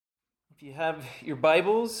If you have your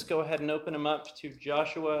Bibles, go ahead and open them up to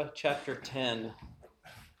Joshua chapter 10.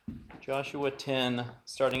 Joshua 10,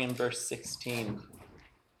 starting in verse 16.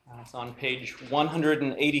 It's on page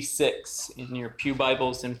 186 in your pew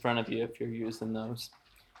Bibles in front of you if you're using those.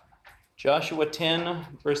 Joshua 10,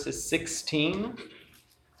 verses 16.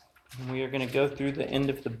 And we are going to go through the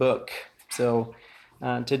end of the book. So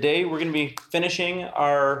today we're going to be finishing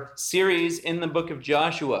our series in the book of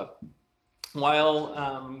Joshua. While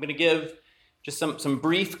I'm going to give just some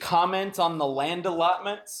brief comments on the land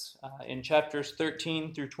allotments in chapters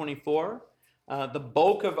 13 through 24, the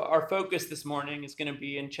bulk of our focus this morning is going to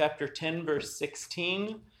be in chapter 10, verse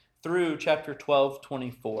 16 through chapter 12,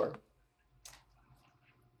 24.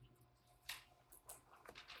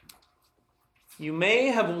 You may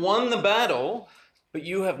have won the battle, but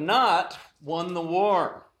you have not won the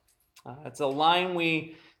war. It's a line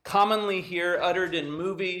we commonly hear uttered in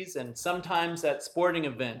movies and sometimes at sporting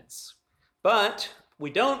events. But we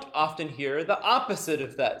don't often hear the opposite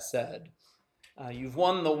of that said. You've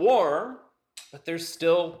won the war, but there's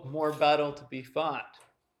still more battle to be fought.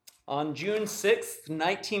 On June 6th,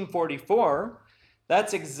 1944,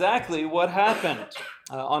 that's exactly what happened.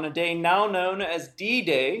 On a day now known as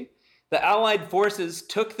D-Day, the Allied forces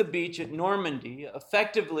took the beach at Normandy,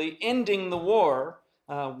 effectively ending the war,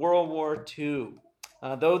 World War II.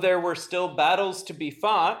 Though there were still battles to be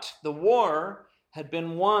fought, the war had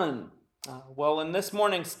been won. In this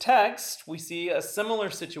morning's text, we see a similar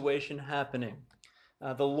situation happening.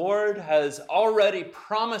 The Lord has already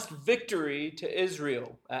promised victory to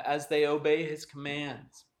Israel as they obey his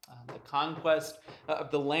commands. The conquest of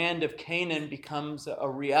the land of Canaan becomes a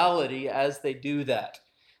reality as they do that.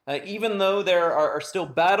 Even though there are still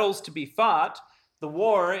battles to be fought, the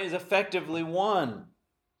war is effectively won.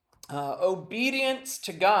 Obedience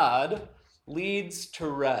to God leads to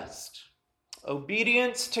rest.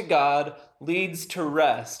 Obedience to God leads to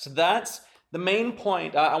rest. That's the main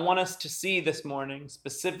point I want us to see this morning,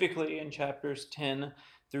 specifically in chapters 10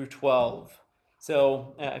 through 12.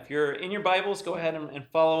 So if you're in your Bibles, go ahead and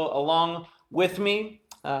follow along with me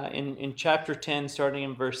in chapter 10, starting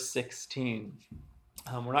in verse 16.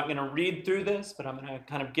 We're not going to read through this, but I'm going to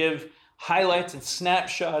kind of give highlights and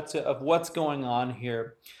snapshots of what's going on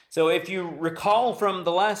here. So if you recall from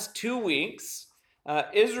the last 2 weeks,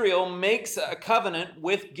 Israel makes a covenant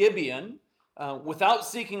with Gibeon without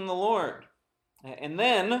seeking the Lord. And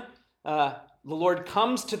then the Lord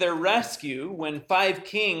comes to their rescue when 5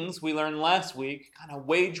 kings, we learned last week, kind of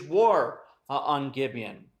wage war on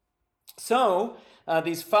Gibeon. So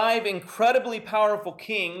these 5 incredibly powerful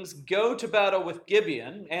kings go to battle with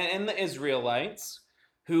Gibeon and the Israelites,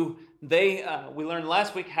 who we learned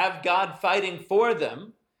last week, have God fighting for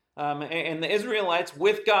them. And the Israelites,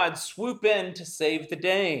 with God, swoop in to save the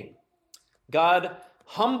day. God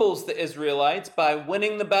humbles the Israelites by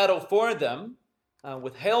winning the battle for them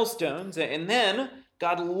with hailstones, and then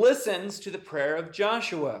God listens to the prayer of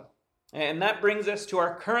Joshua. And that brings us to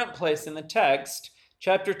our current place in the text,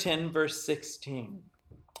 chapter 10, verse 16.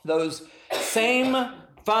 Those same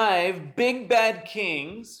 5 big bad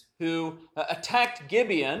kings who attacked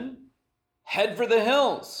Gibeon head for the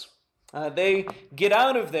hills. They get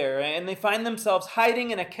out of there and they find themselves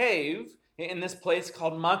hiding in a cave in this place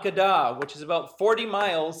called Makkedah, which is about 40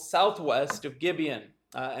 miles southwest of Gibeon,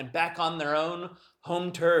 and back on their own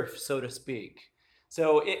home turf, so to speak.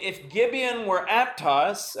 So if Gibeon were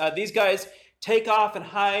Aptos, these guys take off and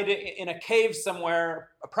hide in a cave somewhere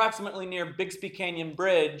approximately near Bixby Canyon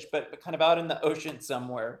Bridge, but kind of out in the ocean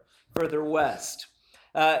somewhere further west.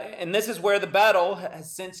 And this is where the battle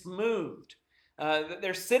has since moved.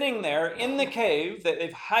 They're sitting there in the cave, that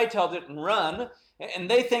they've hightailed it and run, and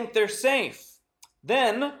they think they're safe.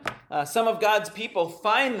 Then some of God's people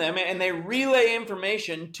find them and they relay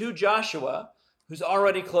information to Joshua, who's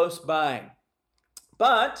already close by.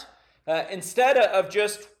 But instead of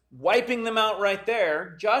just wiping them out right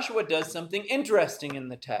there, Joshua does something interesting in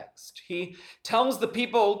the text. He tells the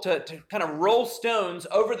people to kind of roll stones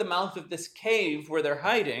over the mouth of this cave where they're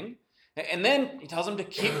hiding, and then he tells them to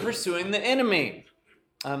keep pursuing the enemy.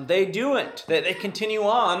 They do it. They continue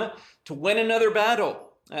on to win another battle.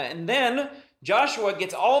 And then Joshua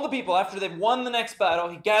gets all the people, after they've won the next battle,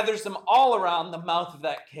 he gathers them all around the mouth of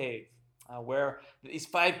that cave, where these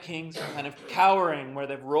 5 kings are kind of cowering, where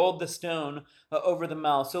they've rolled the stone over the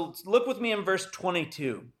mouth. So look with me in verse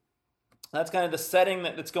 22. That's kind of the setting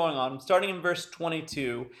that's going on. Starting in verse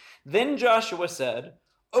 22, then Joshua said,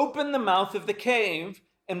 "Open the mouth of the cave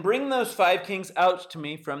and bring those 5 kings out to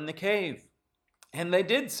me from the cave." And they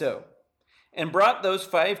did so, and brought those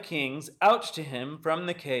 5 kings out to him from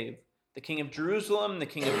the cave, the king of Jerusalem, the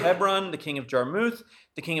king of Hebron, the king of Jarmuth,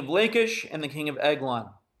 the king of Lachish, and the king of Eglon.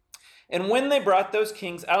 And when they brought those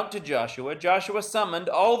kings out to Joshua, Joshua summoned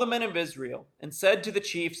all the men of Israel and said to the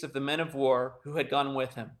chiefs of the men of war who had gone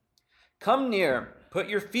with him, "Come near, put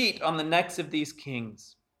your feet on the necks of these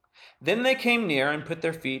kings." Then they came near and put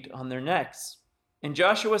their feet on their necks. And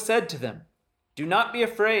Joshua said to them, "Do not be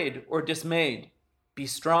afraid or dismayed. Be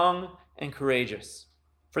strong and courageous.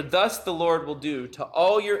 For thus the Lord will do to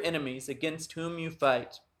all your enemies against whom you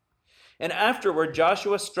fight." And afterward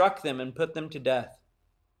Joshua struck them and put them to death.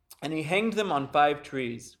 And he hanged them on 5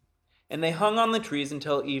 trees. And they hung on the trees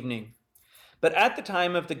until evening. But at the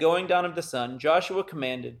time of the going down of the sun, Joshua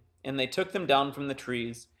commanded, and they took them down from the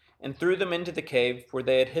trees, and threw them into the cave where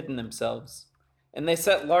they had hidden themselves. And they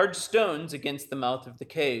set large stones against the mouth of the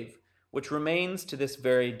cave, which remains to this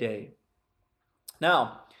very day.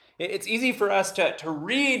 Now, it's easy for us to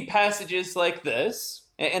read passages like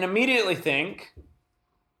this and immediately think,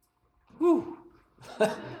 whew,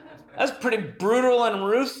 that's pretty brutal and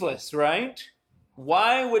ruthless, right?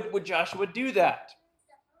 Why would Joshua do that?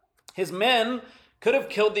 His men could have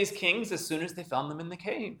killed these kings as soon as they found them in the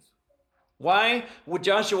cave. Why would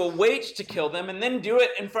Joshua wait to kill them and then do it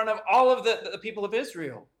in front of all of the people of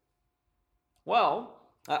Israel? Well,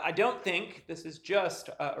 I don't think this is just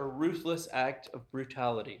a ruthless act of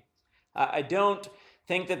brutality. I don't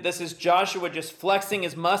think that this is Joshua just flexing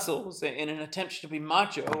his muscles in an attempt to be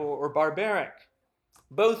macho or barbaric.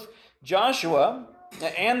 Both Joshua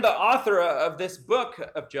and the author of this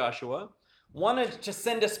book of Joshua wanted to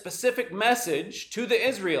send a specific message to the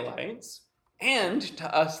Israelites and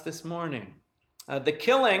to us this morning. The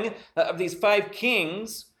killing of these 5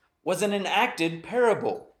 kings was an enacted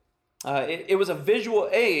parable. It was a visual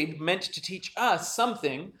aid meant to teach us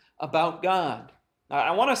something about God.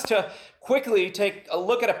 I want us to quickly take a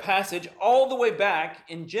look at a passage all the way back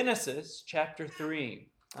in Genesis chapter 3.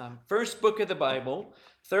 First book of the Bible,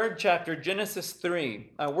 3rd chapter, Genesis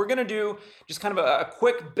 3. We're going to do just kind of a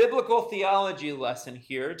quick biblical theology lesson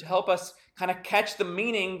here to help us kind of catch the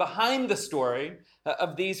meaning behind the story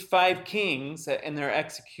of these 5 kings and their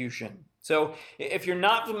execution. So if you're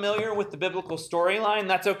not familiar with the biblical storyline,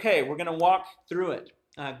 that's okay. We're going to walk through it.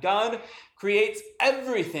 God creates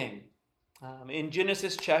everything in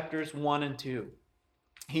Genesis chapters 1 and 2.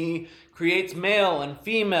 He creates male and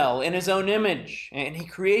female in his own image, and he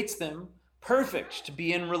creates them perfect to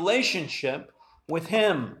be in relationship with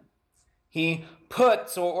him. He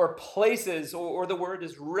puts or places, or the word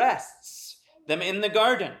is rests, them in the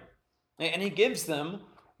garden, and he gives them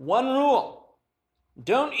one rule: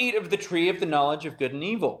 don't eat of the tree of the knowledge of good and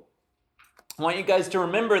evil. I want you guys to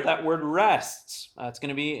remember that word rests. It's going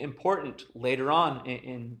to be important later on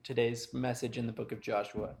in today's message in the book of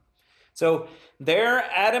Joshua. So there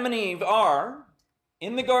Adam and Eve are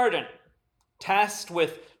in the garden, tasked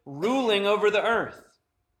with ruling over the earth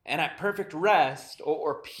and at perfect rest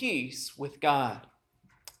or peace with God.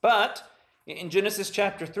 But in Genesis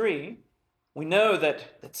chapter 3, we know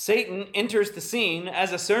that Satan enters the scene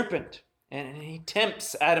as a serpent, and he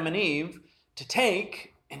tempts Adam and Eve to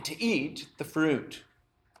take and to eat the fruit.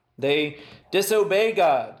 They disobey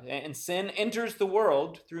God, and sin enters the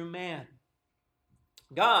world through man.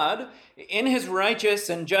 God, in his righteous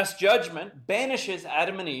and just judgment, banishes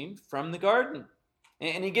Adam and Eve from the garden.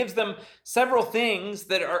 And he gives them several things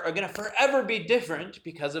that are going to forever be different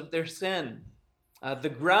because of their sin. The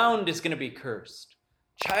ground is going to be cursed.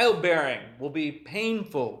 Childbearing will be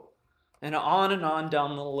painful. And on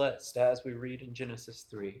down the list as we read in Genesis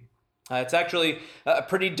 3. It's actually a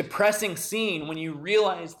pretty depressing scene when you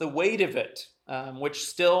realize the weight of it, which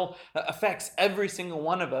still affects every single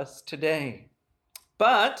one of us today.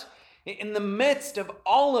 But in the midst of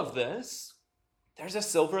all of this, there's a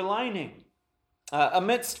silver lining.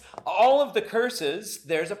 Amidst all of the curses,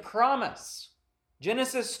 there's a promise.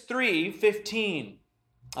 Genesis 3:15,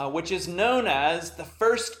 which is known as the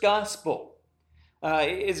first gospel,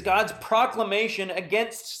 is God's proclamation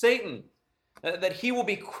against Satan, that he will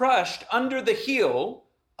be crushed under the heel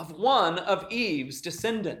of one of Eve's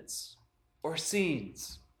descendants or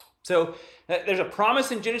seeds. So there's a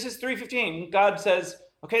promise in Genesis 3:15. God says,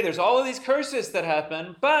 okay, there's all of these curses that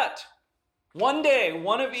happen, but one day,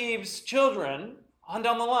 one of Eve's children, on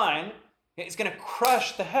down the line, is going to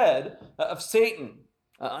crush the head of Satan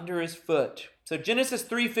under his foot. So Genesis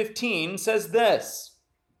 3:15 says this.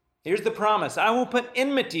 Here's the promise. I will put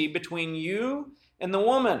enmity between you and the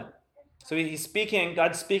woman. So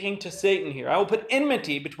God's speaking to Satan here. I will put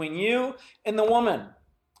enmity between you and the woman,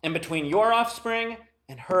 and between your offspring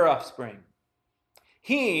and her offspring.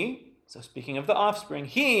 He, so speaking of the offspring,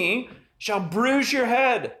 he shall bruise your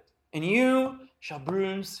head, and you shall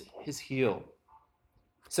bruise his heel.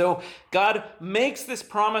 So God makes this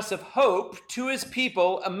promise of hope to his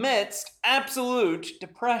people amidst absolute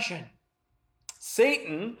depression.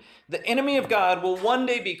 Satan, the enemy of God, will one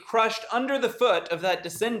day be crushed under the foot of that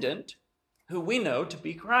descendant who we know to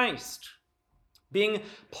be Christ. Being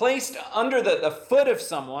placed under the foot of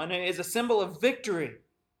someone is a symbol of victory,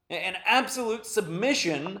 an absolute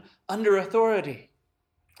submission under authority.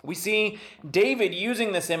 We see David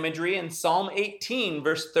using this imagery in Psalm 18,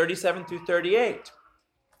 verse 37 through 38.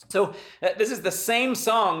 So this is the same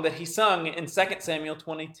song that he sung in 2 Samuel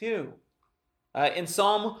 22. In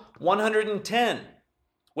Psalm 110,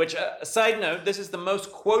 which, a side note, this is the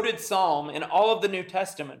most quoted psalm in all of the New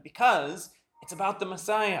Testament because it's about the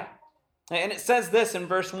Messiah. And it says this in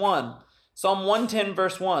verse 1, Psalm 110,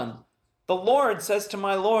 verse 1, "The Lord says to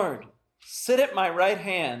my Lord, sit at my right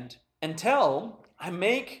hand until I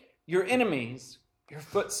make your enemies your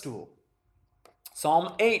footstool."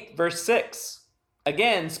 Psalm 8, verse 6,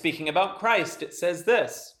 again speaking about Christ, it says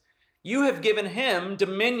this, "You have given him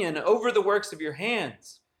dominion over the works of your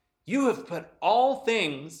hands. You have put all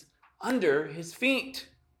things under his feet."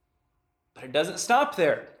 But it doesn't stop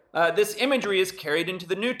there. This imagery is carried into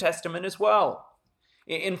the New Testament as well.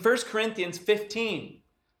 In 1 Corinthians 15,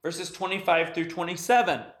 verses 25 through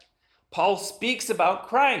 27, Paul speaks about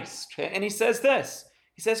Christ, and he says this.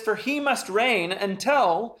 He says, "For he must reign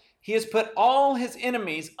until he has put all his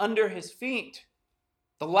enemies under his feet.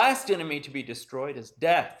 The last enemy to be destroyed is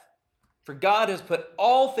death. For God has put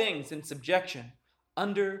all things in subjection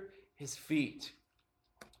under his feet."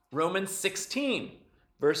 Romans 16,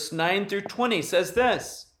 verse 9 through 20 says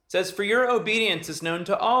this. It says, "For your obedience is known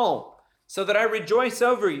to all, so that I rejoice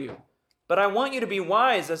over you. But I want you to be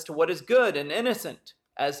wise as to what is good and innocent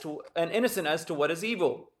as to what is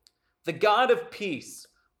evil. The God of peace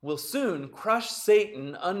will soon crush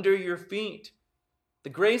Satan under your feet. The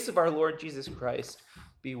grace of our Lord Jesus Christ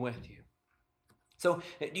be with you." So,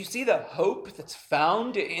 do you see the hope that's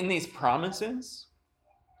found in these promises?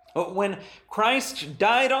 When Christ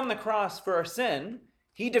died on the cross for our sin,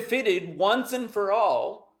 he defeated once and for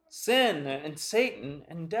all sin and Satan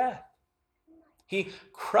and death. He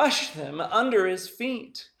crushed them under his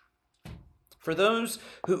feet. For those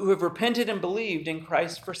who have repented and believed in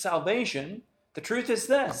Christ for salvation, the truth is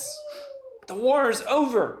this: the war is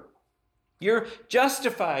over. You're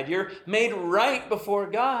justified. You're made right before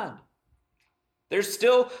God. There's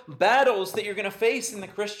still battles that you're going to face in the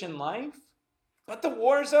Christian life, but the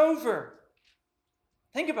war's over.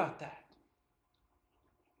 Think about that.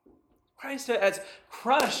 Christ has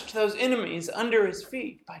crushed those enemies under his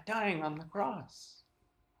feet by dying on the cross.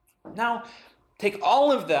 Now, take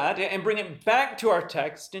all of that and bring it back to our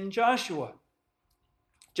text in Joshua.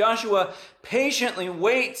 Joshua patiently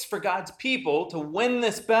waits for God's people to win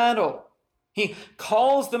this battle. He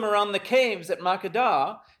calls them around the caves at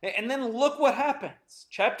Makkedah, and then look what happens.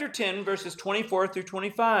 Chapter 10, verses 24 through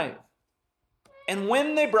 25. "And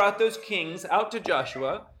when they brought those kings out to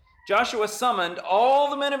Joshua, Joshua summoned all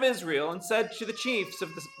the men of Israel and said to the chiefs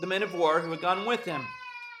of the men of war who had gone with him,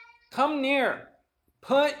 'Come near,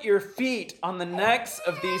 put your feet on the necks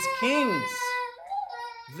of these kings.'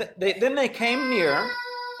 Then they came near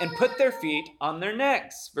and put their feet on their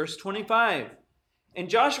necks." Verse 25. "And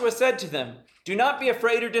Joshua said to them, 'Do not be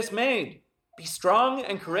afraid or dismayed. Be strong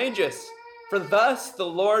and courageous, for thus the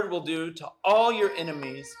Lord will do to all your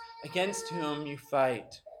enemies against whom you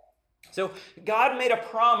fight.'" So God made a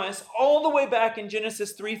promise all the way back in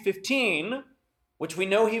Genesis 3:15, which we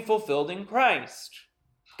know he fulfilled in Christ.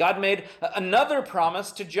 God made another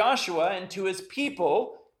promise to Joshua and to his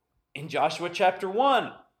people in Joshua chapter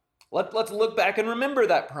 1. Let's look back and remember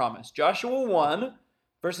that promise. Joshua 1,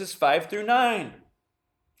 verses 5 through 9.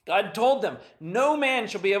 God told them, "No man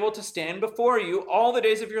shall be able to stand before you all the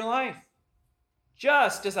days of your life.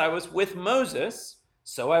 Just as I was with Moses,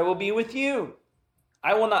 so I will be with you.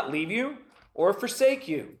 I will not leave you or forsake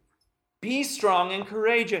you. Be strong and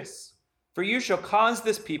courageous, for you shall cause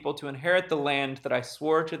this people to inherit the land that I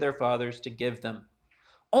swore to their fathers to give them.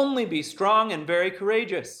 Only be strong and very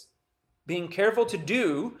courageous, being careful to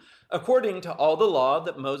do according to all the law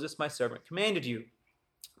that Moses my servant commanded you.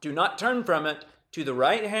 Do not turn from it to the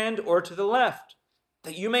right hand or to the left,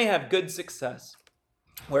 that you may have good success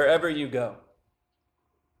wherever you go."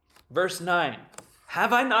 Verse 9,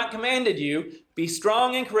 "Have I not commanded you, be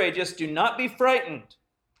strong and courageous, do not be frightened,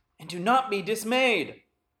 and do not be dismayed,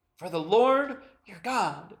 for the Lord your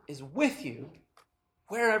God is with you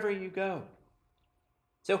wherever you go."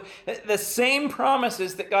 So the same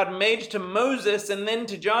promises that God made to Moses and then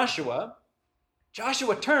to Joshua,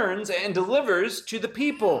 Joshua turns and delivers to the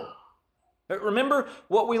people. But remember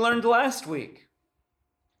what we learned last week.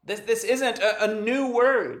 This isn't a new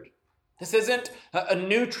word. This isn't a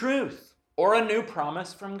new truth or a new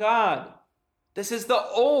promise from God. This is the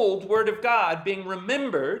old word of God being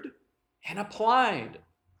remembered and applied.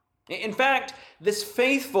 In fact, this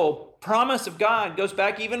faithful promise of God goes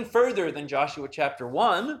back even further than Joshua chapter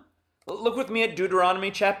 1. Look with me at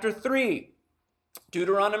Deuteronomy chapter 3.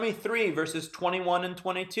 Deuteronomy 3, verses 21 and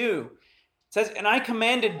 22. It says, "And I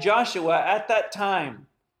commanded Joshua at that time,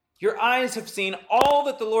 your eyes have seen all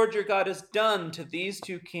that the Lord your God has done to these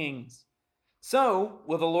two kings. So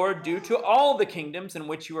will the Lord do to all the kingdoms in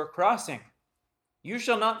which you are crossing. You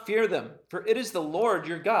shall not fear them, for it is the Lord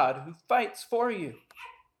your God who fights for you."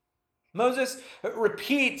 Moses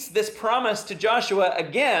repeats this promise to Joshua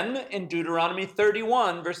again in Deuteronomy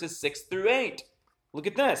 31, verses 6 through 8. Look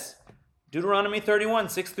at this. Deuteronomy 31,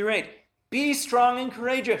 6 through 8. "Be strong and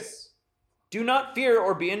courageous. Do not fear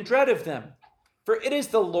or be in dread of them. For it is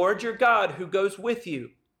the Lord your God who goes with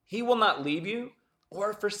you. He will not leave you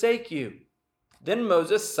or forsake you." Then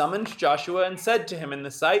Moses summoned Joshua and said to him in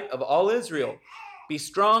the sight of all Israel, "Be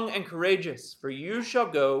strong and courageous, for you shall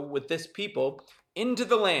go with this people into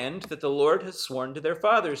the land that the Lord has sworn to their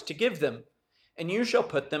fathers to give them, and you shall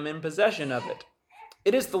put them in possession of it.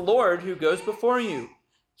 It is the Lord who goes before you.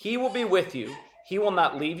 He will be with you. He will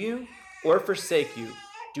not leave you or forsake you.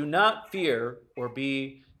 Do not fear or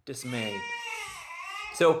be dismayed."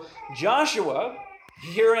 So Joshua,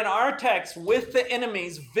 here in our text, with the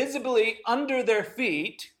enemies visibly under their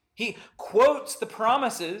feet, he quotes the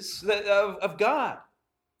promises of God.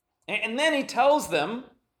 And then he tells them,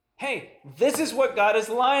 hey, this is what God is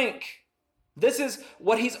like. This is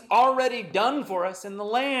what he's already done for us in the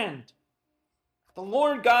land. The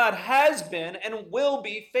Lord God has been and will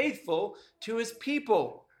be faithful to his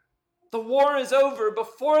people. The war is over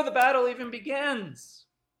before the battle even begins.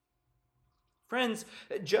 Friends,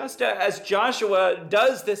 just as Joshua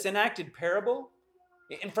does this enacted parable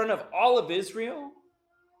in front of all of Israel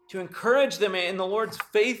to encourage them in the Lord's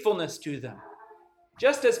faithfulness to them,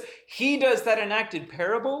 just as he does that enacted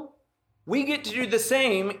parable, we get to do the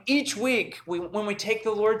same each week when we take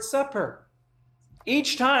the Lord's Supper.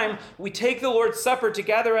 Each time we take the Lord's Supper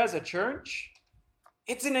together as a church,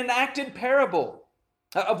 it's an enacted parable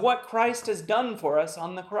of what Christ has done for us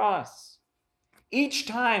on the cross. Each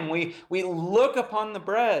time we look upon the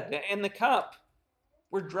bread and the cup,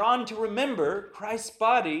 we're drawn to remember Christ's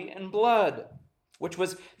body and blood, which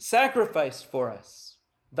was sacrificed for us,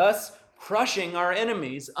 thus crushing our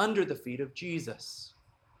enemies under the feet of Jesus.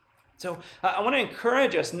 So I want to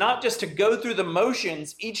encourage us not just to go through the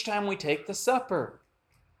motions each time we take the supper.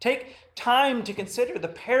 Take time to consider the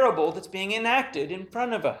parable that's being enacted in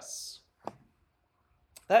front of us.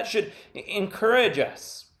 That should encourage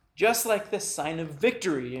us. Just like this sign of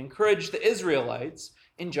victory encouraged the Israelites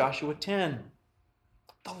in Joshua 10.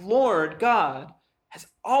 The Lord God has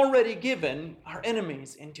already given our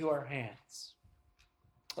enemies into our hands.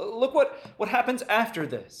 Look what happens after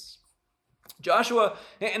this. Joshua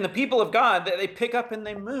and the people of God, they pick up and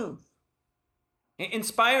they move.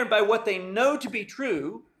 Inspired by what they know to be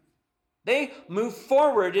true, they move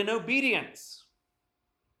forward in obedience.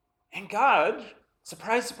 And God,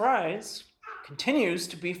 surprise, surprise, continues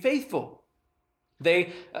to be faithful.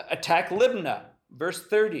 They attack Libnah, verse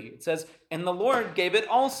 30. It says, "And the Lord gave it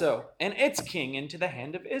also, and its king into the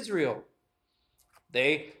hand of Israel."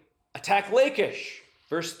 They attack Lachish,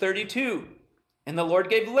 verse 32. "And the Lord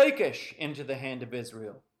gave Lachish into the hand of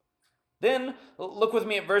Israel." Then look with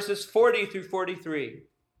me at verses 40 through 43.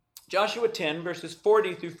 Joshua 10, verses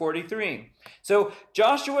 40 through 43. "So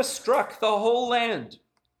Joshua struck the whole land,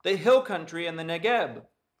 the hill country and the Negeb,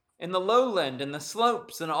 in the lowland and the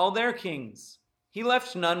slopes and all their kings. He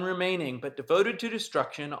left none remaining, but devoted to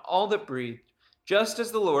destruction all that breathed, just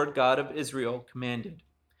as the Lord God of Israel commanded.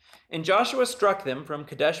 And Joshua struck them from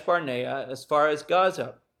Kadesh Barnea as far as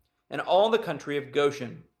Gaza, and all the country of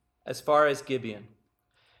Goshen, as far as Gibeon.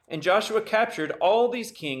 And Joshua captured all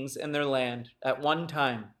these kings and their land at one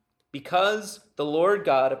time, because the Lord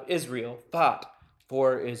God of Israel fought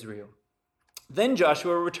for Israel. Then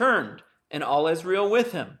Joshua returned, and all Israel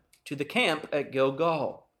with him, to the camp at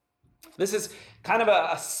Gilgal." This is kind of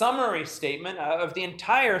a summary statement of the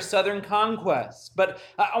entire southern conquest. But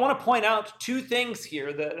I want to point out two things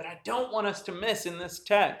here that I don't want us to miss in this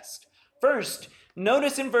text. First,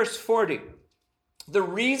 notice in verse 40, the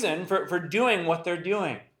reason for doing what they're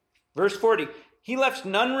doing. Verse 40, "He left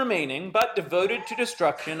none remaining, but devoted to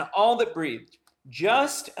destruction all that breathed,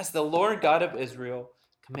 just as the Lord God of Israel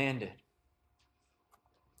commanded."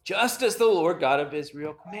 Just as the Lord God of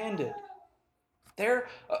Israel commanded. They're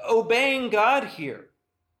obeying God here.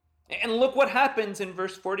 And look what happens in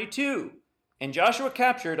verse 42. And Joshua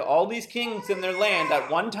captured all these kings in their land at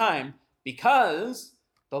one time because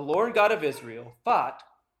the Lord God of Israel fought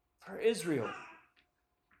for Israel.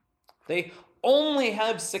 They only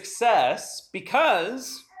have success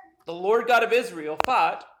because the Lord God of Israel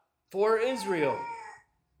fought for Israel.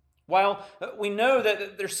 While we know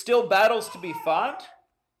that there's still battles to be fought,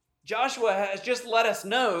 Joshua has just let us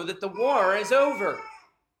know that the war is over.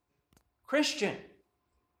 Christian,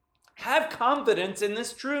 have confidence in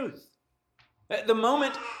this truth. At the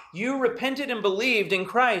moment you repented and believed in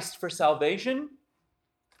Christ for salvation,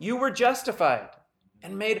 you were justified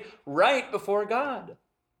and made right before God.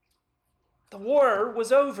 The war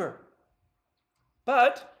was over.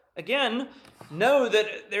 But, again, know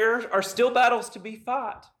that there are still battles to be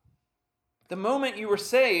fought. The moment you were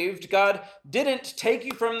saved, God didn't take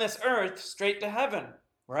you from this earth straight to heaven,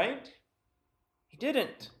 right? He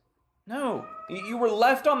didn't. No, you were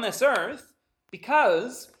left on this earth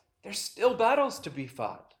because there's still battles to be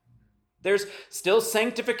fought. There's still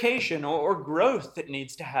sanctification or growth that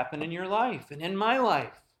needs to happen in your life and in my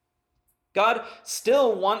life. God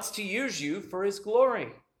still wants to use you for his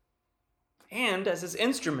glory and as his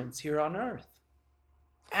instruments here on earth.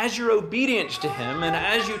 As you're obedient to him and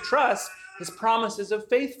as you trust his promises of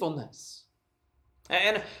faithfulness.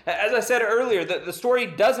 And as I said earlier, the story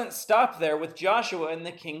doesn't stop there with Joshua and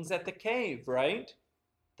the kings at the cave, right?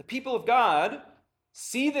 The people of God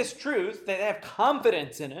see this truth, they have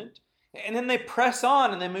confidence in it, and then they press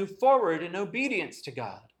on and they move forward in obedience to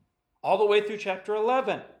God, all the way through chapter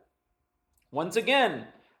 11. Once again,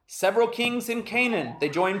 several kings in Canaan, they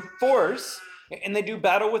join force and they do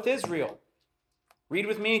battle with Israel. Read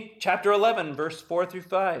with me chapter 11, verse 4 through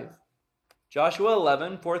 5. Joshua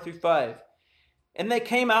 11, 4 through 5. And they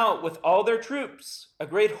came out with all their troops, a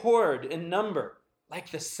great horde in number,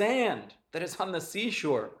 like the sand that is on the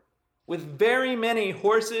seashore, with very many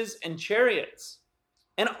horses and chariots.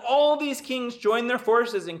 And all these kings joined their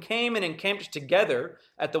forces and came and encamped together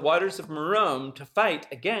at the waters of Merom to fight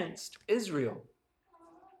against Israel.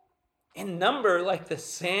 In number like the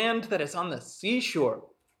sand that is on the seashore.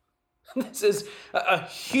 This is a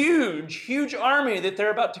huge, huge army that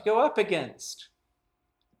they're about to go up against.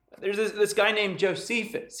 There's this guy named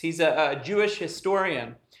Josephus. He's a Jewish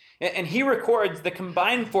historian. And he records the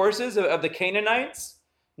combined forces of the Canaanites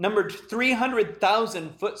numbered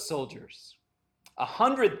 300,000 foot soldiers,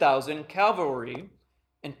 100,000 cavalry,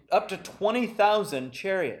 and up to 20,000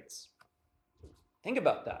 chariots. Think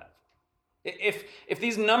about that. If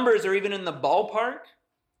these numbers are even in the ballpark,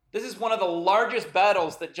 this is one of the largest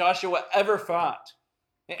battles that Joshua ever fought.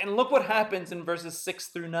 And look what happens in verses 6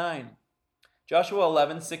 through 9. Joshua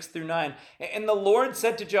 11, 6 through 9. And the Lord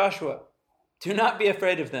said to Joshua, "Do not be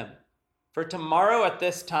afraid of them, for tomorrow at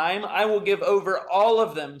this time I will give over all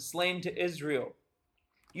of them slain to Israel.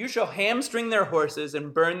 You shall hamstring their horses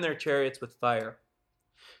and burn their chariots with fire."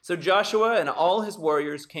 So Joshua and all his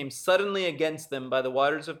warriors came suddenly against them by the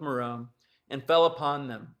waters of Merom and fell upon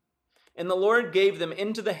them. And the Lord gave them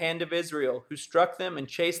into the hand of Israel, who struck them and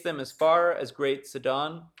chased them as far as Great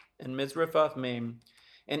Sidon and Mizrephoth-maim,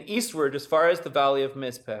 and eastward as far as the valley of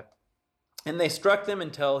Mizpeh. And they struck them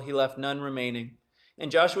until he left none remaining.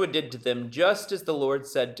 And Joshua did to them just as the Lord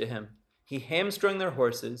said to him. He hamstrung their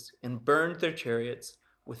horses and burned their chariots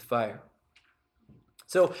with fire.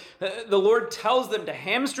 So the Lord tells them to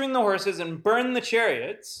hamstring the horses and burn the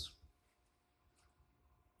chariots,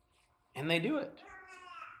 and they do it.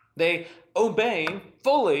 They obey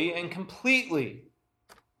fully and completely,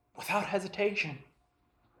 without hesitation.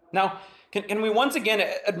 Now, can we once again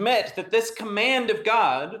admit that this command of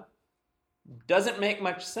God doesn't make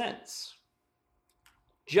much sense?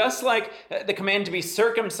 Just like the command to be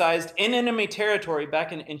circumcised in enemy territory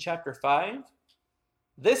back in chapter 5,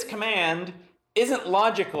 this command isn't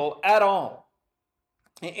logical at all.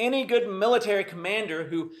 Any good military commander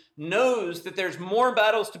who knows that there's more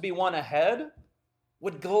battles to be won ahead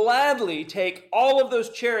would gladly take all of those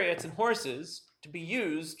chariots and horses to be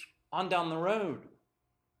used on down the road.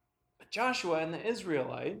 But Joshua and the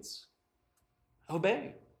Israelites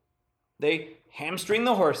obey. They hamstring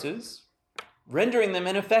the horses, rendering them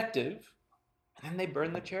ineffective, and then they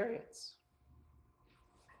burn the chariots.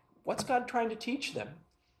 What's God trying to teach them?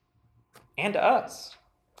 And us?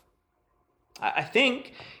 I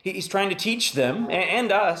think he's trying to teach them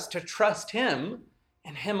and us to trust him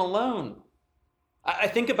and him alone. I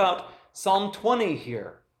think about Psalm 20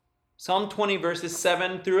 here. Psalm 20 verses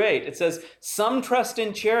 7 through 8. It says, "Some trust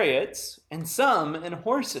in chariots and some in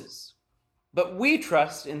horses, but we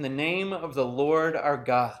trust in the name of the Lord our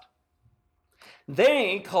God.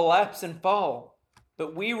 They collapse and fall,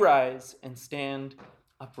 but we rise and stand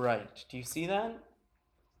upright." Do you see that?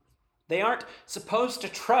 They aren't supposed to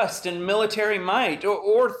trust in military might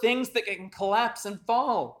or things that can collapse and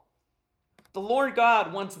fall. The Lord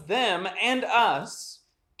God wants them and us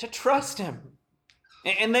to trust him.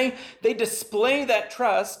 And they display that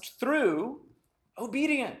trust through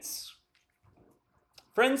obedience.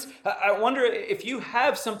 Friends, I wonder if you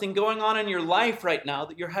have something going on in your life right now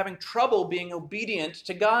that you're having trouble being obedient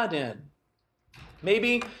to God in.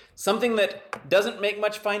 Maybe something that doesn't make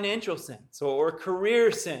much financial sense or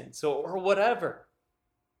career sense or whatever.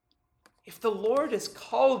 If the Lord has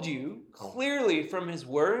called you clearly from his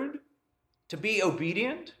word to be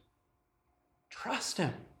obedient, trust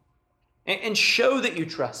him and show that you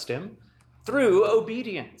trust him through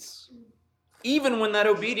obedience. Even when that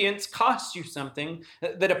obedience costs you something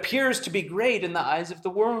that appears to be great in the eyes of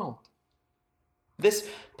the world. This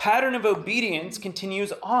pattern of obedience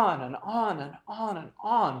continues on and on and on and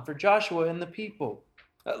on for Joshua and the people.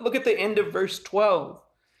 Look at the end of verse 12.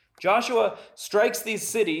 Joshua strikes these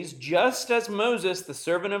cities just as Moses, the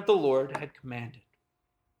servant of the Lord, had commanded.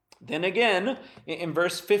 Then again, in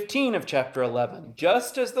verse 15 of chapter 11,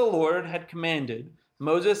 just as the Lord had commanded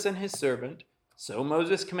Moses and his servant, so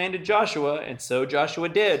Moses commanded Joshua, and so Joshua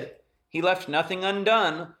did. He left nothing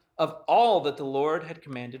undone of all that the Lord had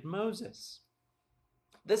commanded Moses.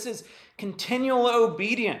 This is continual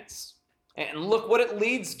obedience. And look what it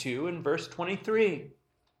leads to in verse 23.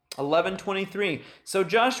 11:23. So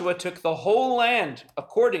Joshua took the whole land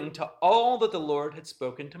according to all that the Lord had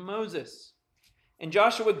spoken to Moses. And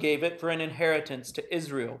Joshua gave it for an inheritance to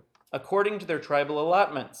Israel, according to their tribal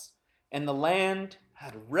allotments. And the land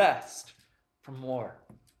had rest from war.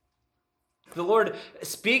 The Lord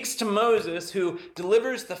speaks to Moses, who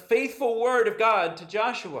delivers the faithful word of God to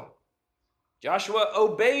Joshua. Joshua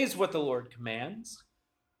obeys what the Lord commands,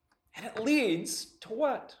 and it leads to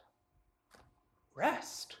what?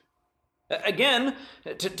 Rest. Again,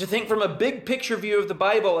 to think from a big picture view of the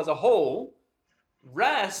Bible as a whole,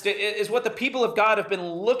 rest is what the people of God have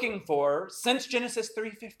been looking for since Genesis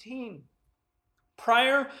 3:15.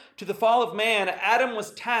 Prior to the fall of man, Adam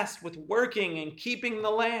was tasked with working and keeping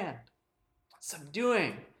the land,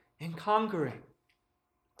 subduing and conquering.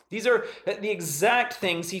 These are the exact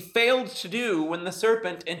things he failed to do when the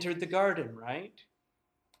serpent entered the garden, right?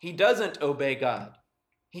 He doesn't obey God.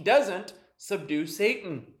 He doesn't subdue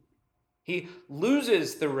Satan. He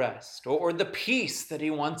loses the rest or the peace that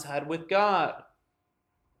he once had with God.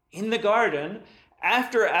 In the garden,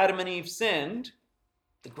 after Adam and Eve sinned,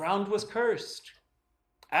 the ground was cursed.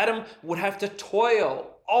 Adam would have to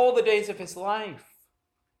toil all the days of his life.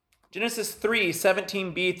 Genesis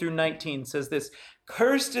 3:17b through 19 says this,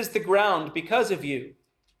 "Cursed is the ground because of you.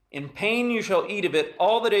 In pain you shall eat of it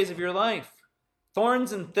all the days of your life.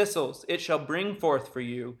 Thorns and thistles it shall bring forth for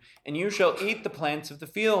you, and you shall eat the plants of the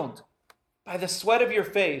field. By the sweat of your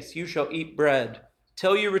face you shall eat bread,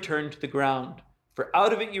 till you return to the ground. For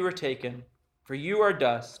out of it you were taken, for you are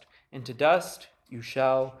dust, and to dust you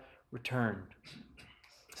shall return."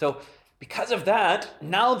 So, because of that,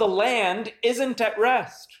 now the land isn't at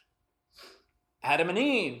rest. Adam and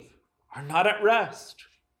Eve are not at rest,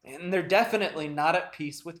 and they're definitely not at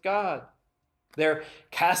peace with God. They're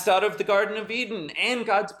cast out of the Garden of Eden and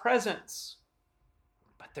God's presence.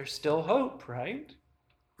 But there's still hope, right?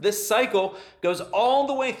 This cycle goes all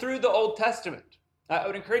the way through the Old Testament. I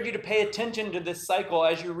would encourage you to pay attention to this cycle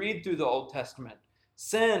as you read through the Old Testament.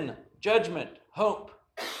 Sin, judgment, hope.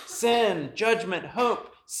 Sin, judgment, hope.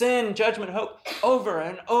 Sin, judgment, hope. Over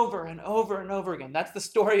and over and over and over again. That's the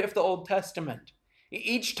story of the Old Testament.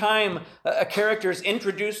 Each time a character is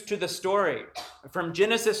introduced to the story, from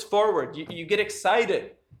Genesis forward, you get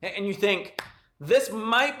excited and you think, this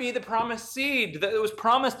might be the promised seed that was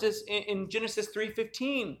promised in Genesis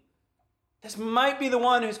 3:15. This might be the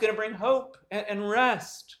one who's going to bring hope and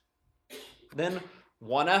rest. Then,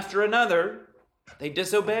 one after another, they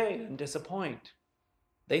disobey and disappoint.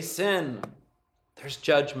 They sin. There's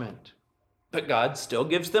judgment. But God still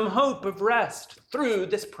gives them hope of rest through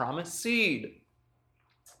this promised seed.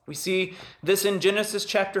 We see this in Genesis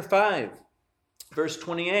chapter 5, verse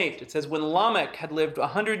 28. It says, "When Lamech had lived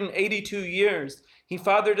 182 years, he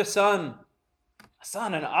fathered a son,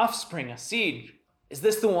 an offspring, a seed. Is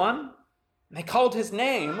this the one? And they called his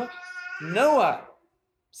name Noah,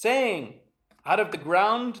 saying, out of the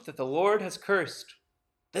ground that the Lord has cursed,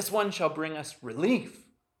 this one shall bring us relief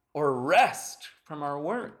or rest from our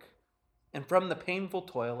work and from the painful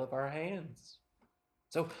toil of our hands."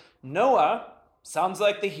 So Noah sounds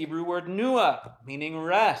like the Hebrew word nuah, meaning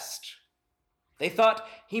rest. They thought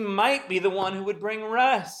he might be the one who would bring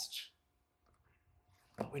rest.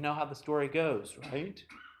 But we know how the story goes, right?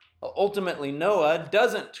 Ultimately, Noah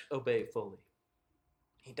doesn't obey fully.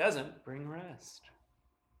 He doesn't bring rest.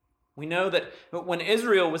 We know that when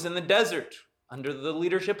Israel was in the desert under the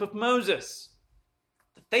leadership of Moses,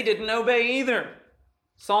 that they didn't obey either.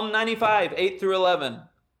 Psalm 95, 8 through 11.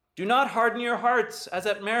 Do not harden your hearts as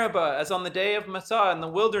at Meribah, as on the day of Massah in the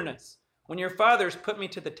wilderness, when your fathers put me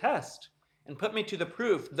to the test and put me to the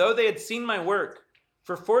proof, though they had seen my work.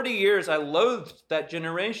 For 40 years I loathed that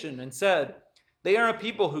generation and said, they are a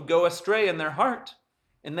people who go astray in their heart,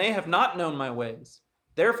 and they have not known my ways.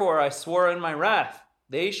 Therefore I swore in my wrath,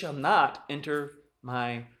 they shall not enter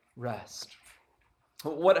my rest.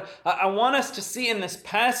 What I want us to see in this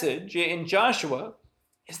passage in Joshua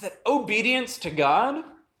is that obedience to God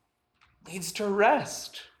leads to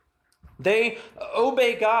rest. They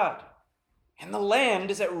obey God, and the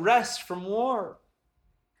land is at rest from war.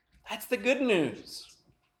 That's the good news.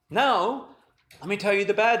 Now, let me tell you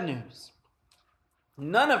the bad news.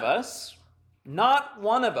 None of us, not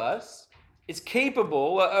one of us, is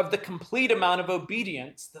capable of the complete amount of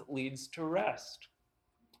obedience that leads to rest.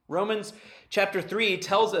 Romans chapter 3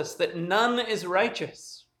 tells us that none is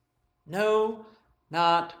righteous. No,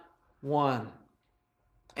 not one.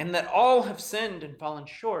 And that all have sinned and fallen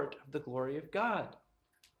short of the glory of God.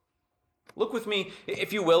 Look with me,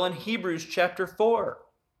 if you will, in Hebrews chapter 4.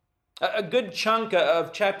 A good chunk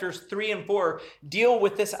of chapters 3 and 4 deal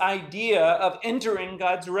with this idea of entering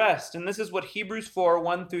God's rest. And this is what Hebrews 4,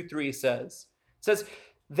 1 through 3 says. It says,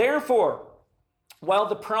 therefore, while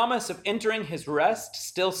the promise of entering his rest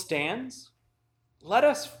still stands, let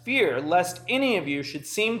us fear lest any of you should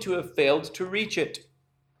seem to have failed to reach it.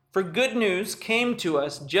 For good news came to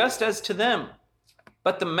us just as to them,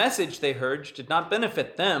 but the message they heard did not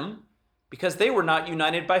benefit them, because they were not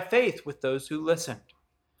united by faith with those who listened.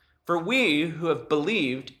 For we who have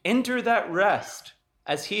believed enter that rest,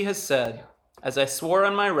 as he has said, as I swore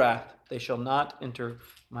on my wrath, they shall not enter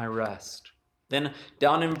my rest. Then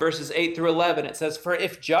down in verses 8 through 11, it says, for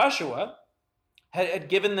if Joshua had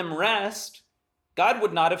given them rest, God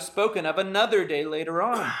would not have spoken of another day later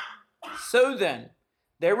on. So then,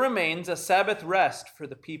 there remains a Sabbath rest for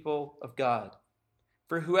the people of God.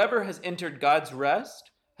 For whoever has entered God's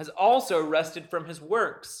rest has also rested from his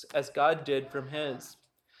works, as God did from his.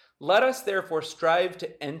 Let us therefore strive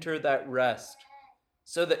to enter that rest,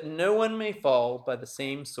 so that no one may fall by the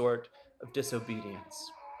same sort of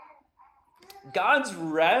disobedience. God's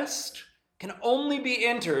rest can only be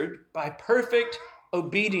entered by perfect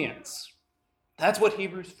obedience. That's what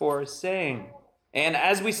Hebrews 4 is saying. And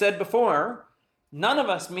as we said before, none of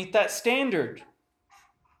us meet that standard.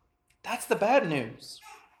 That's the bad news.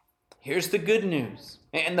 Here's the good news,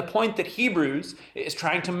 and the point that Hebrews is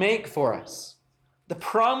trying to make for us. The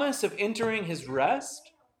promise of entering his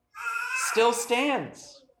rest still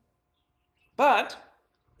stands, but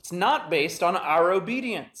it's not based on our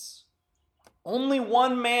obedience. Only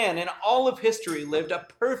one man in all of history lived a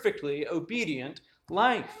perfectly obedient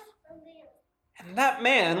life, and that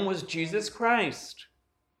man was Jesus Christ.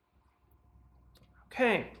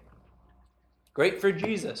 Okay, great for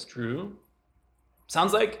Jesus, true.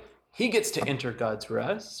 Sounds like he gets to enter God's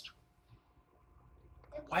rest.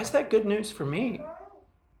 Why is that good news for me?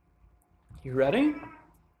 You ready?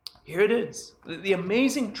 Here it is. The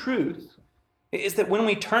amazing truth is that when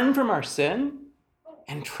we turn from our sin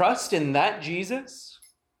and trust in that Jesus,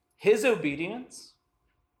 his obedience,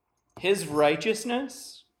 his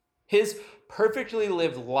righteousness, his perfectly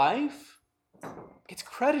lived life gets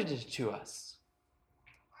credited to us.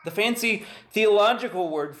 The fancy theological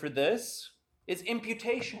word for this is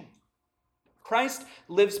imputation. Christ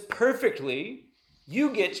lives perfectly. You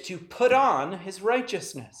get to put on his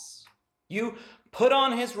righteousness. You put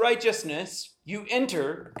on his righteousness, you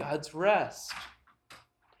enter God's rest.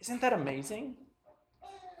 Isn't that amazing?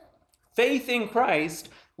 Faith in Christ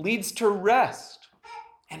leads to rest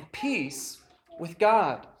and peace with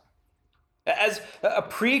God. As a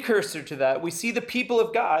precursor to that, we see the people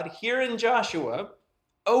of God here in Joshua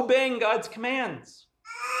obeying God's commands,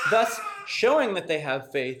 thus showing that they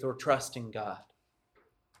have faith or trust in God.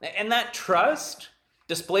 And that trust,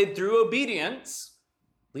 displayed through obedience,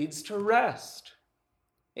 leads to rest.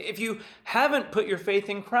 If you haven't put your faith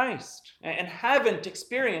in Christ and haven't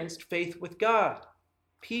experienced faith with God,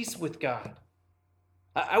 peace with God,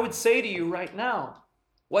 I would say to you right now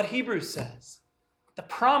what Hebrews says. The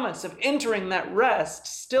promise of entering that rest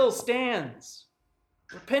still stands.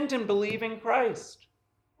 Repent and believe in Christ.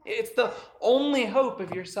 It's the only hope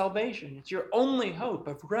of your salvation. It's your only hope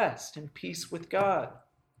of rest and peace with God.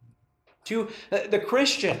 To the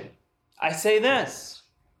Christian, I say this.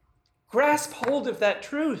 Grasp hold of that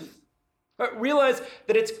truth. Realize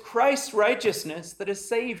that it's Christ's righteousness that has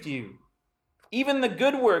saved you. Even the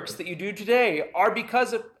good works that you do today are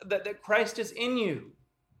because of that Christ is in you.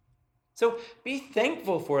 So be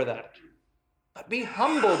thankful for that, but be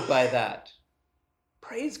humbled by that.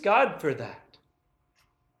 Praise God for that.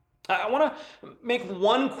 I want to make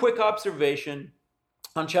one quick observation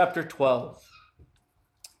on chapter 12.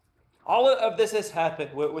 All of this has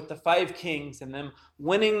happened with the 5 kings and them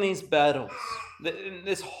winning these battles.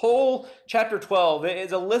 This whole chapter 12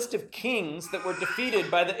 is a list of kings that were defeated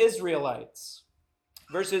by the Israelites.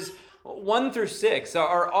 Verses 1 through 6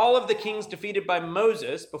 are all of the kings defeated by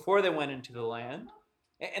Moses before they went into the land.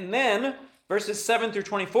 And then verses 7 through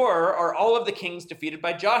 24 are all of the kings defeated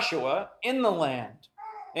by Joshua in the land.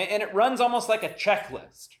 And it runs almost like a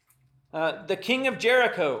checklist. The king of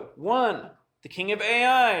Jericho, 1. The king of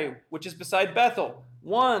Ai, which is beside Bethel,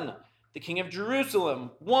 1. The king of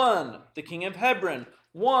Jerusalem, 1. The king of Hebron,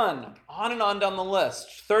 1. On and on down the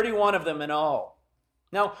list, 31 of them in all.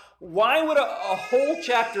 Now, why would a whole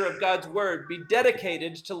chapter of God's word be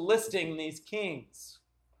dedicated to listing these kings?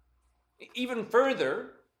 Even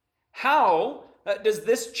further, how does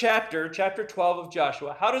this chapter 12 of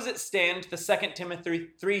Joshua, how does it stand the 2 Timothy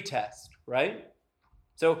 3 test, right?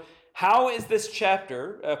 So how is this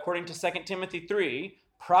chapter, according to 2 Timothy 3,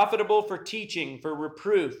 profitable for teaching, for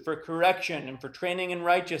reproof, for correction, and for training in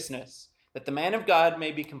righteousness, that the man of God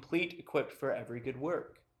may be complete, equipped for every good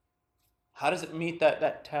work? How does it meet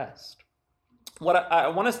that test? What I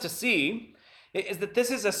want us to see is that this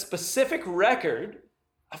is a specific record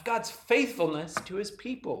of God's faithfulness to his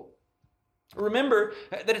people. Remember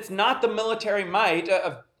that it's not the military might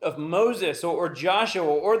of Moses or Joshua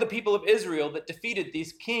or the people of Israel that defeated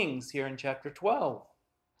these kings here in chapter 12.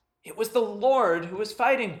 It was the Lord who was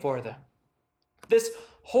fighting for them. This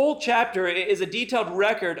whole chapter is a detailed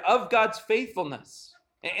record of God's faithfulness,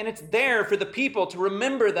 and it's there for the people to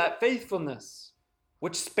remember that faithfulness,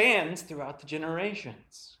 which spans throughout the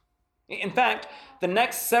generations. In fact, the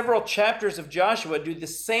next several chapters of Joshua do the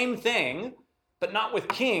same thing, but not with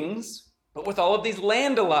kings, but with all of these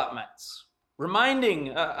land allotments,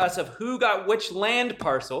 reminding us of who got which land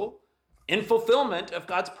parcel in fulfillment of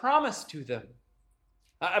God's promise to them.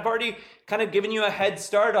 I've already kind of given you a head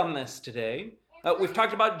start on this today. We've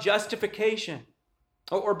talked about justification,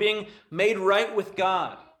 or being made right with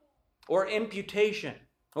God, or imputation,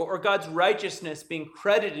 or God's righteousness being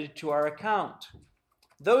credited to our account.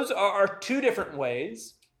 Those are 2 different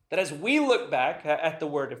ways that as we look back at the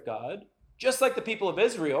Word of God, just like the people of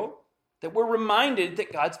Israel, that we're reminded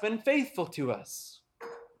that God's been faithful to us.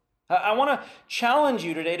 I want to challenge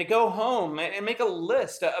you today to go home and make a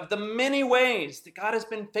list of the many ways that God has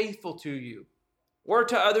been faithful to you or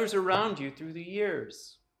to others around you through the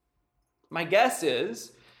years. My guess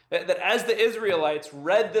is that as the Israelites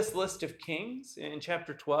read this list of kings in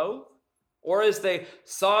chapter 12, or as they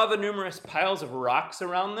saw the numerous piles of rocks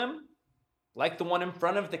around them, like the one in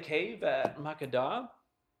front of the cave at Makkedah,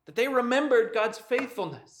 that they remembered God's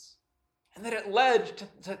faithfulness, and that it led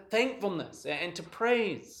to thankfulness and to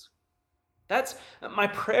praise. That's my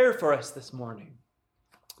prayer for us this morning,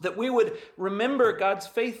 that we would remember God's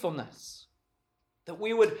faithfulness, that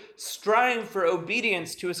we would strive for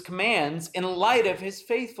obedience to his commands in light of his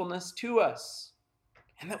faithfulness to us,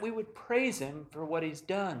 and that we would praise him for what he's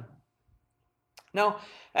done. Now,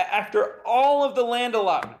 after all of the land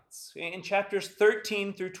allotments in chapters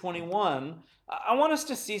 13 through 21, I want us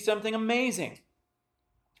to see something amazing.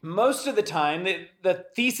 Most of the time, the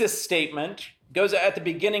thesis statement goes at the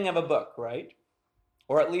beginning of a book, right?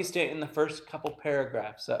 Or at least in the first couple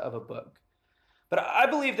paragraphs of a book. But I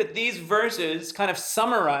believe that these verses kind of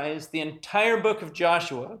summarize the entire book of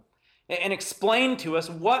Joshua and explain to us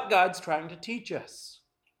what God's trying to teach us.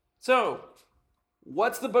 So,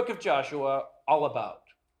 what's the book of Joshua all about?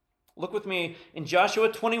 Look with me in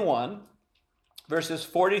Joshua 21, verses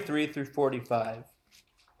 43 through 45.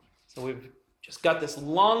 So we've just got this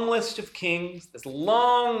long list of kings, this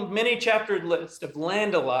long, many-chaptered list of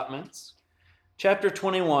land allotments. Chapter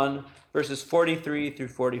 21, verses 43 through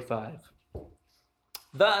 45.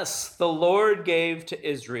 Thus the Lord gave to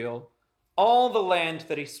Israel all the land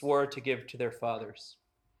that he swore to give to their fathers.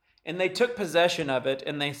 And they took possession of it,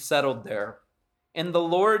 and they settled there. And the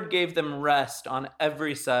Lord gave them rest on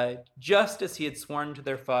every side, just as he had sworn to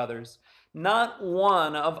their fathers. Not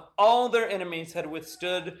one of all their enemies had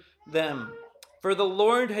withstood them, for the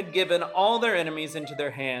Lord had given all their enemies into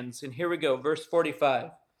their hands. And here we go, verse 45.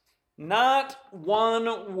 Not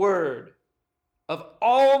one word of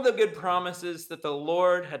all the good promises that the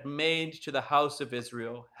Lord had made to the house of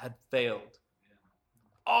Israel had failed.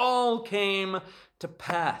 All came to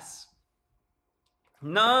pass.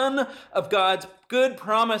 None of God's good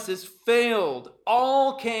promises failed.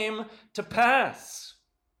 All came to pass.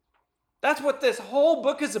 That's what this whole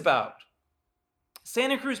book is about.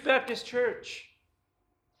 Santa Cruz Baptist Church.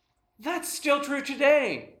 That's still true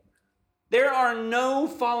today. There are no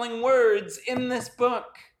falling words in this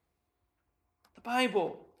book. The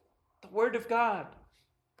Bible, the Word of God.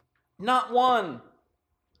 Not one.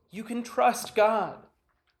 You can trust God.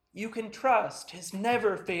 You can trust His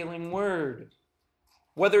never-failing Word.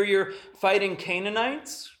 Whether you're fighting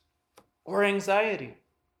Canaanites or anxiety,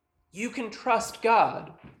 you can trust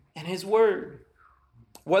God and His Word.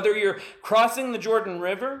 Whether you're crossing the Jordan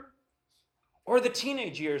River or the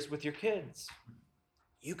teenage years with your kids,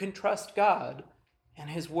 you can trust God and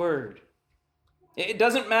His Word. It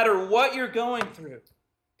doesn't matter what you're going through.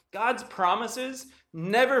 God's promises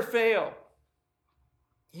never fail.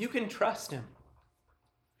 You can trust Him.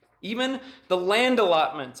 Even the land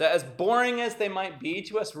allotments, as boring as they might be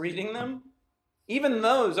to us reading them, even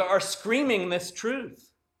those are screaming this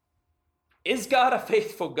truth. Is God a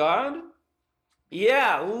faithful God?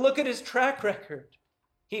 Yeah, look at His track record.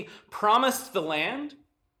 He promised the land,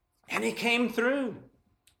 and He came through.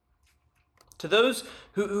 To those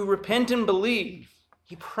who repent and believe,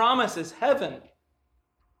 He promises heaven.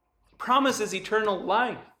 He promises eternal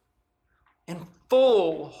life and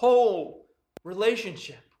full, whole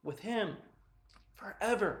relationship with Him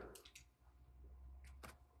forever.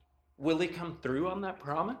 Will He come through on that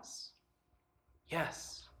promise?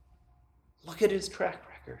 Yes. Look at His track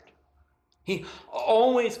record. He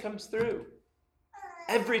always comes through.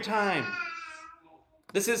 Every time.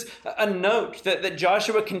 This is a note that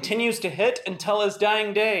Joshua continues to hit until his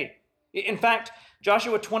dying day. In fact,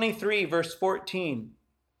 Joshua 23, verse 14.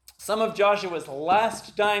 Some of Joshua's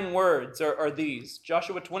last dying words are these.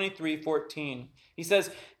 Joshua 23, 14. He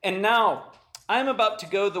says, "And now I am about to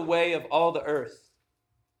go the way of all the earth.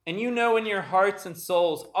 And you know in your hearts and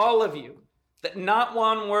souls, all of you, that not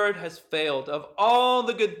one word has failed of all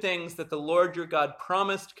the good things that the Lord your God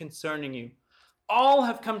promised concerning you. All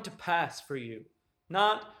have come to pass for you.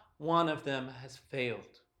 Not one of them has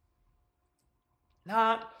failed."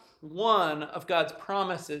 Not one of God's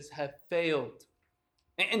promises have failed.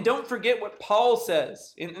 And don't forget what Paul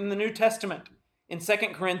says in the New Testament in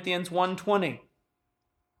 2 Corinthians 1:20,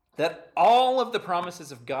 that all of the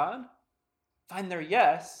promises of God find their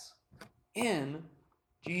yes in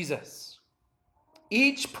Jesus.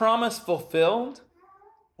 Each promise fulfilled,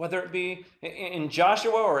 whether it be in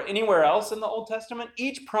Joshua or anywhere else in the Old Testament,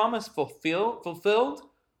 each promise fulfilled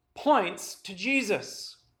points to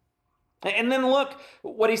Jesus. And then look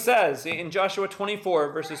what he says in Joshua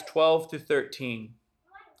 24, verses 12 to 13.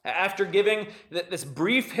 After giving this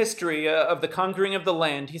brief history of the conquering of the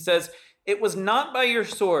land, he says, "It was not by your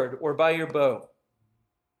sword or by your bow.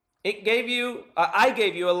 I gave you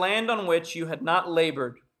a land on which you had not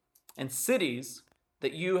labored, and cities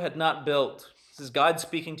that you had not built." This is God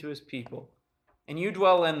speaking to His people. "And you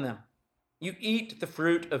dwell in them. You eat the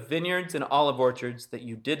fruit of vineyards and olive orchards that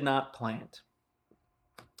you did not plant."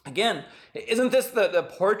 Again, isn't this the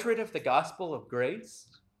portrait of the gospel of grace?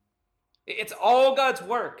 It's all God's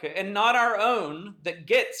work and not our own that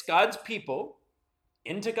gets God's people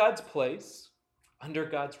into God's place under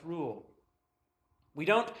God's rule. We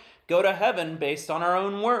don't go to heaven based on our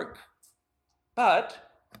own work, but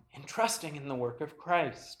in trusting in the work of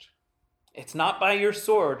Christ. It's not by your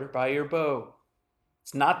sword or by your bow.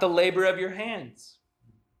 It's not the labor of your hands.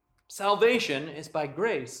 Salvation is by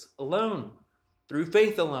grace alone, through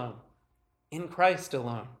faith alone, in Christ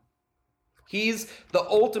alone. He's the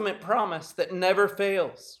ultimate promise that never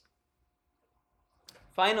fails.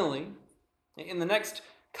 Finally, in the next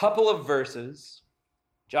couple of verses,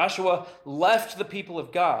 Joshua left the people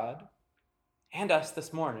of God and us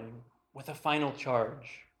this morning with a final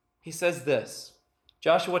charge. He says this,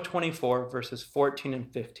 Joshua 24, verses 14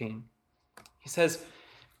 and 15. He says,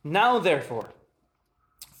 "Now therefore,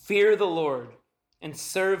 fear the Lord and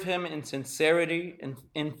serve Him in sincerity and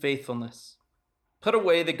in faithfulness. Put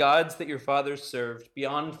away the gods that your fathers served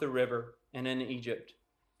beyond the river and in Egypt,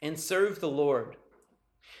 and serve the Lord.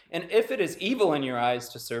 And if it is evil in your eyes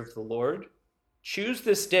to serve the Lord, choose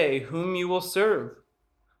this day whom you will serve,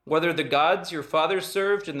 whether the gods your fathers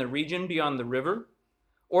served in the region beyond the river,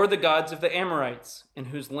 or the gods of the Amorites in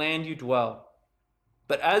whose land you dwell.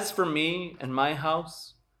 But as for me and my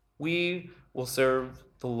house, we will serve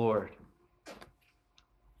the Lord."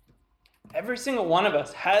 Every single one of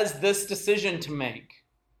us has this decision to make.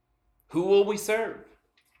 Who will we serve?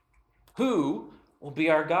 Who will be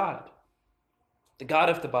our God? The God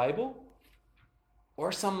of the Bible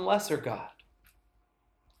or some lesser God?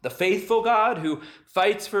 The faithful God who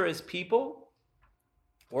fights for His people,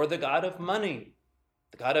 or the God of money,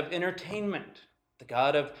 the God of entertainment, the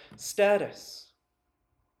God of status?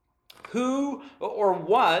 Who or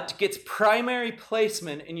what gets primary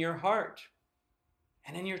placement in your heart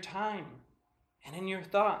and in your time and in your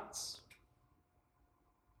thoughts?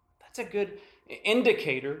 That's a good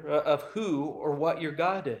indicator of who or what your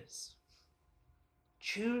God is.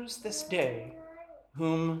 Choose this day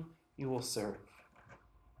whom you will serve.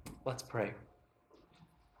 Let's pray.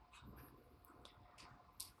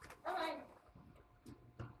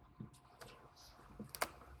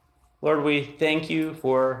 Lord, we thank you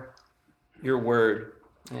for your word,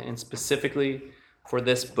 and specifically for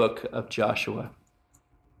this book of Joshua.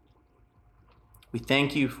 We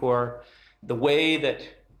thank you for the way that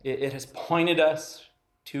it has pointed us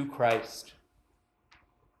to Christ.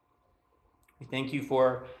 We thank you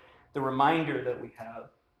for the reminder that we have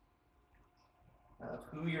of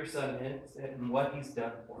who your Son is and what he's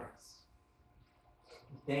done for us.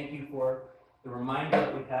 We thank you for the reminder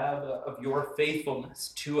that we have of your faithfulness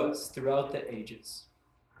to us throughout the ages.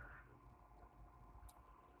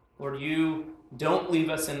 Lord, you don't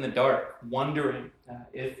leave us in the dark, wondering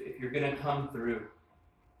if you're going to come through.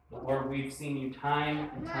 But Lord, we've seen you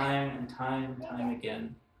time and time and time and time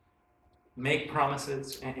again make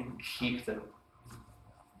promises and keep them,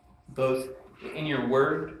 both in your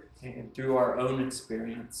word and through our own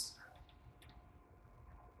experience.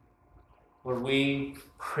 Lord, we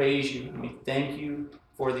praise you and we thank you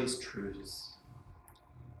for these truths.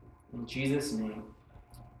 In Jesus' name,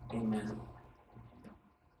 amen.